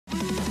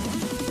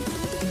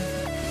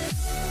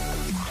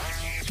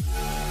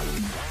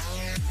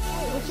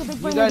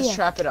you guys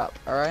trap it up,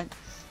 alright?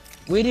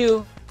 We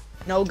do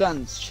no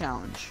guns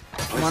challenge.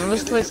 One of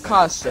us plays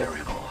Caustic,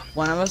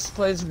 one of us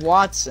plays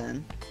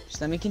Watson,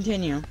 just let me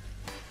continue,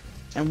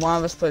 and one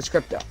of us plays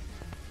Crypto.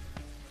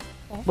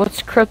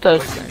 What's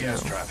Crypto's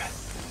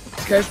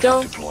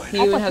Crypto? He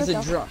has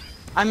a drone.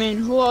 I mean,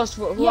 who else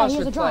would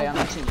play on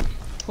the team?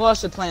 Who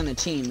else would play on the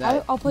team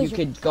that you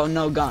could go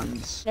no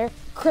guns? There,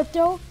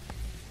 Crypto.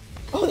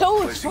 Oh, that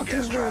looks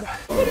fucking weird.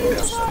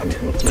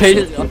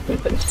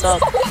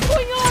 Stop. What's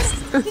going on?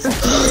 This is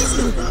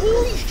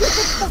holy shit,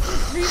 that's fucking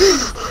creepy.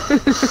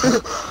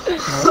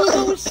 Oh,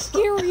 that was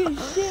scary as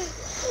shit.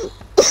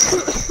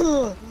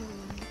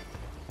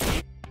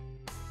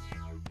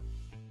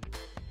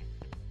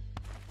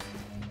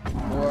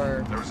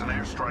 Or there's an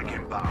airstrike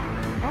inbound.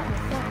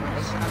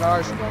 it's not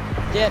ours.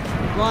 Dip,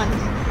 run.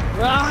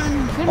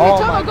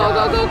 Oh my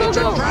God.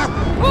 Go.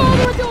 Oh,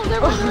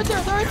 they're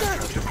right there.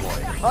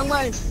 Run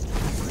lane.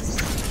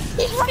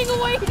 He's running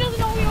away. He doesn't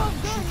know we don't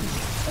have guns.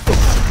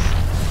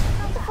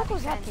 What the fuck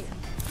was that kid?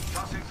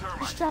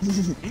 He's trapped.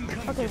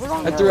 Okay, we're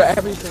on. I threw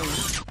everything.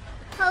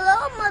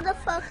 Hello,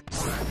 motherfucker.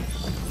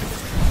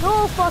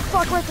 No,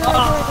 fuck, right there.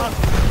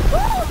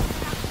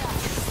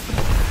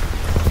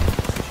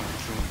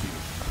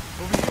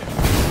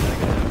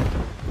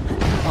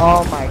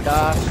 Oh my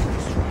gosh.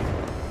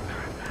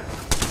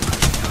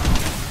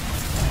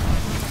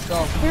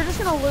 Go. You're just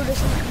gonna loot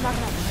us and you're not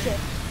gonna have shit.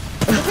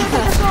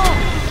 That's all.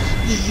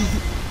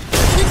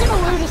 You're gonna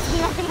loot us and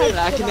you're not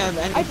gonna have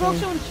shit. I broke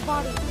someone's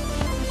body.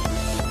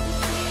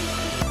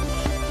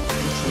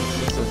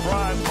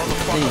 Surprise,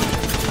 motherfucker.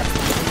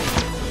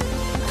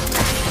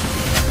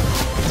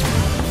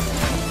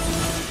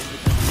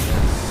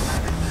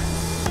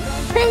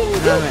 Hey,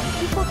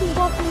 you fucking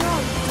blocked me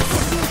out.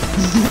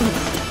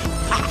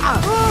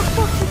 Oh,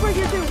 fuck, she's right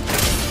here too.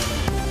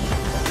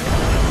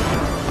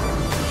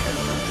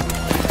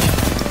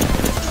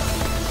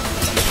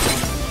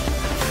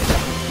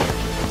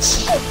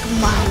 Check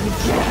my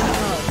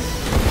god!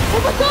 Oh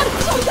my god,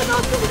 someone got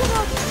knocked,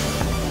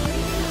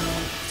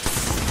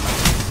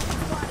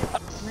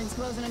 Rings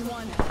closing in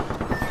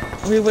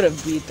 1. We would have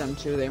beat them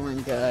too, they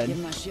weren't good. Give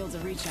my shields a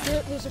reach out.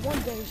 There's one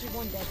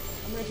dead.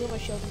 I'm gonna heal my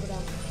shield and go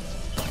down.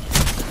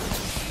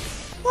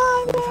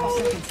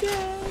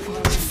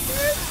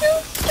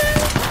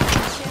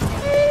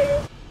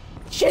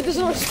 Shit, there's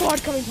another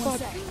squad coming.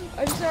 Fuck.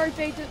 I'm sorry,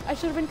 Faith. I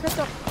should have been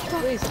Crypto.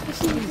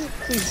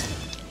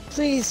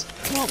 Please,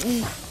 help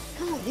me.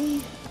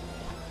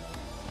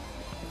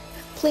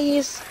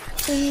 Please.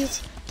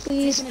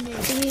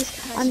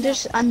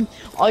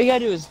 All you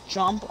gotta do is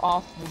jump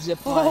off the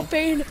zip line. Oh,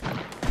 pain.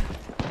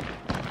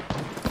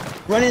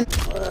 Run in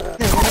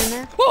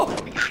there. Oh!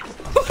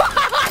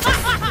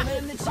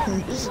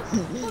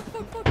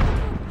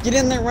 Get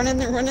in there, run in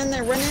there. Run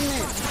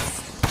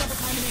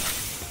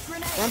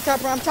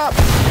top.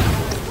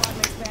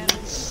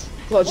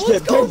 Clutch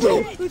dip.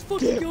 Let's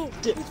fucking go.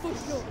 Dip.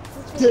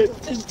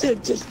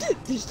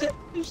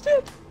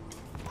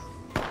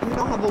 We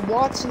don't have a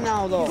Watson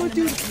now though. Oh,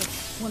 dude.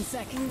 1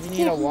 second. We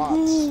need a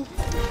Watts.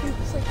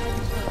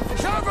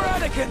 Cover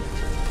Anakin!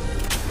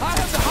 I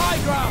have the high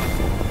ground!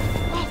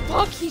 Oh,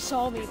 fuck, he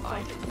saw me.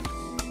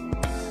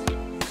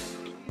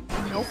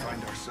 Nope.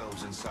 Find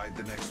ourselves inside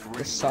the next ring.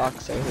 This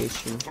sucks, I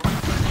hate you.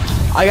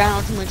 I got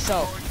out to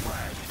myself.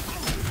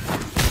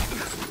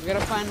 We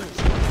gotta find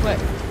quick.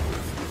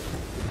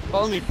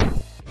 Follow me.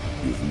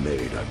 You've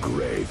made a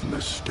grave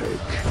mistake.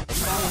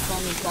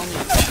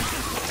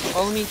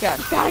 Follow me, Cat.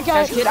 Got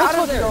Cash, get out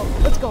of there.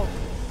 Let's go.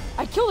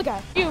 I killed the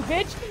guy. You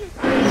bitch.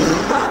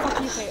 Fuck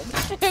you, Fade.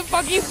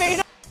 Fuck you,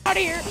 Fade. Out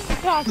of here.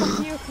 God, fuck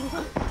you.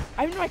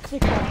 I didn't right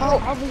click that. Oh.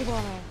 I'll leave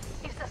on that.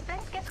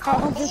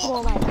 I'm invisible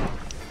alive.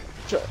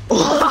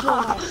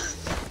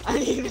 I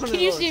need one of Can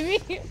you those. see me?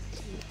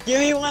 Give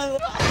me one of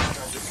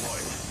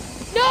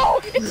those. No!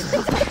 It's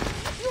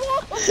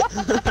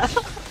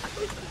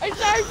I'm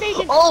sorry,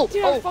 Bacon. Oh,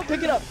 Dude,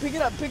 pick it up.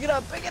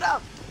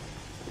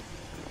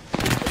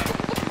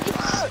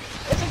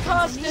 It's a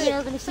constant.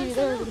 They're gonna see me.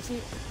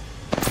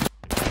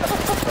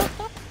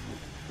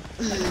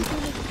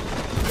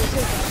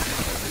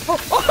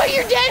 Oh,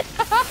 you're dead!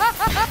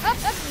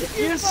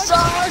 You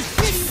suck!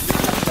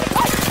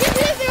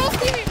 They all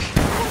see me!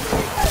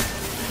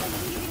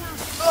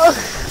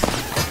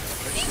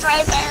 He's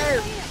right there!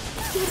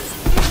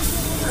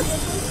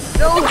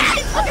 No! He's right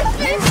in front of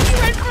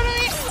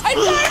me! I'm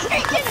sorry,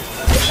 Bacon!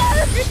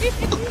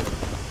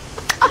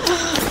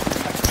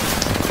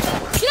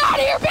 Get out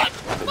of here, bitch!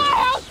 My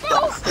house, bro!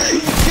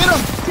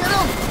 Get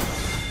him!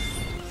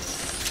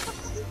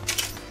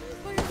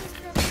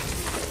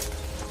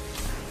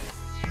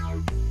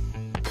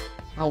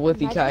 I'll whip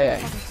you, Kaye.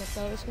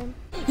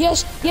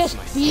 Yes,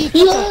 be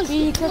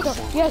crypto.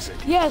 Yes.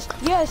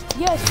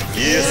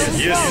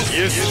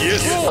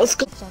 Let's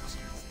go. Sucks.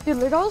 Dude,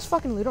 look at all this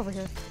fucking loot over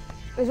here.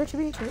 Is there 2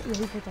 being true? Yeah,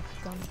 we picked up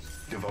guns.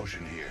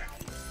 Devotion here.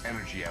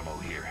 Energy ammo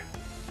here.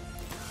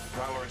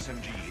 Prowler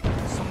SMG.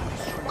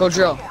 Go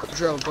drill.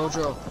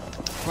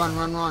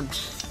 Run.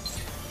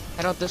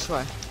 Head out this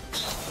way.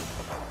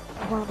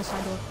 I'm going out the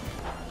side door.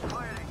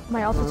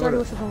 My outfit's already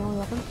with a long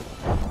weapon.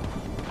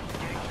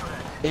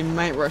 They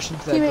might rush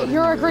into that Teammate, building.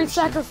 you're a really great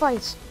soon.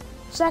 sacrifice.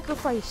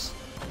 Sacrifice.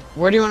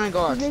 Where do you want to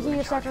go, He's actually? making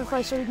a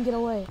sacrifice so we can get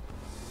away.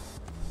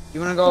 You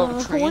want to go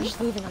We're train? just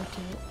leaving our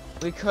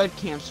teammate. We could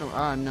camp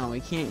somewhere. No, we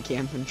can't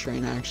camp and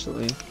train,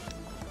 actually.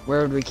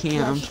 Where would we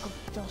Yeah, camp? let's go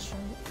drill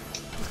straight.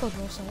 Let's go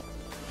drill site.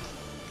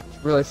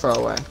 Really far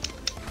away.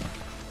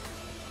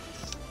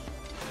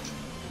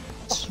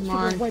 Fuck,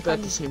 Smart, people right but at by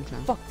the me. same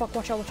time. Fuck, fuck,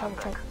 watch out, watch out,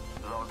 watch out.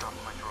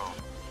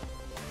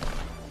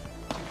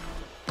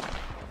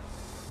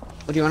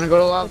 Well, do you want to go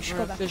to lava, Just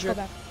go back, Fisher? go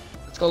back.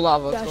 Let's go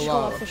lava, Yeah, let's just go go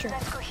lava. up for sure.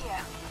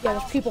 Yeah,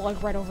 there's people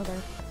like right over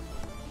there.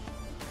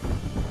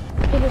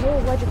 Hey, there's a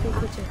little ledge up here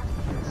too.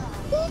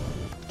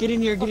 Get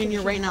in here Fucking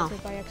right shooting now. up here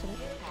by accident.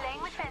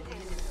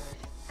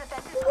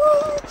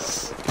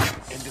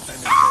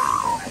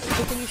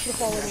 Good thing you should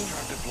have followed me.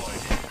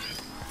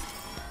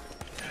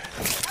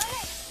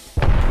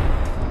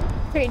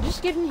 Hey,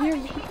 just get in here.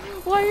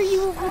 Why are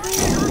you over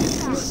there?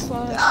 You're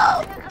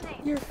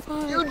fine. You're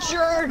fine. You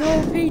jerk!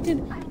 No,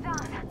 Peyton.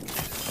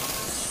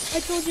 I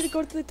told you to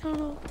go to the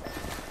tunnel.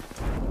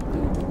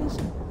 Dude,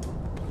 listen.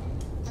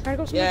 I gotta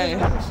go see Yeah, my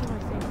yeah. see my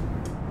thing.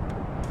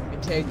 I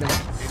tagged them.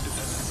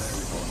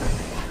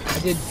 I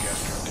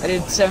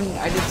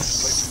did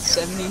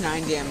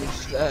 79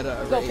 damage at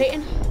Go, rate.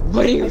 Peyton.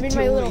 What are you I'm in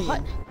doing? my little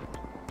hut.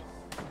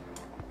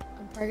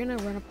 I'm probably gonna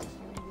run up the hill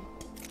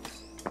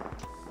maybe.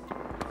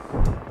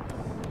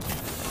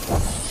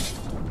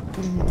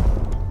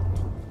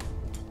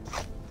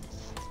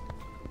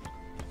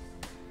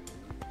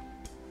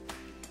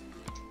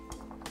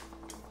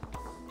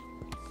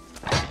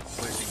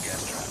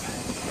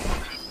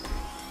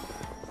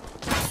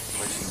 Fuck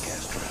me,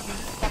 fuck me,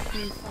 fuck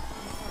me.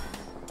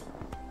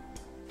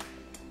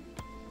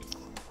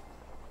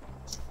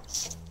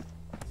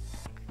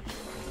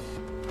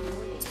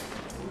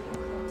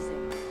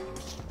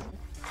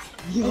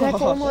 Yo, There's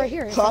actually one more right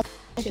here. Fuck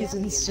is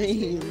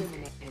insane.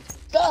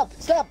 Stop!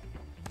 Stop!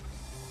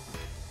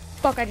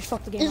 Fuck, I just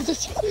fucked the game up.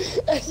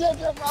 It's such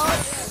a problem.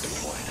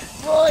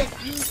 Boy,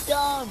 you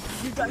dumb.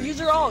 You dumb. Use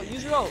your ult.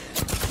 Use your ult.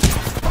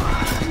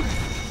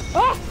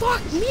 Oh,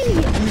 fuck me!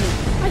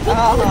 I didn't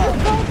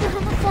see that your power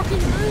on the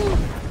fucking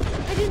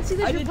roof! I didn't see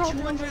that I your did power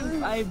on the roof!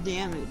 205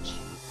 damage.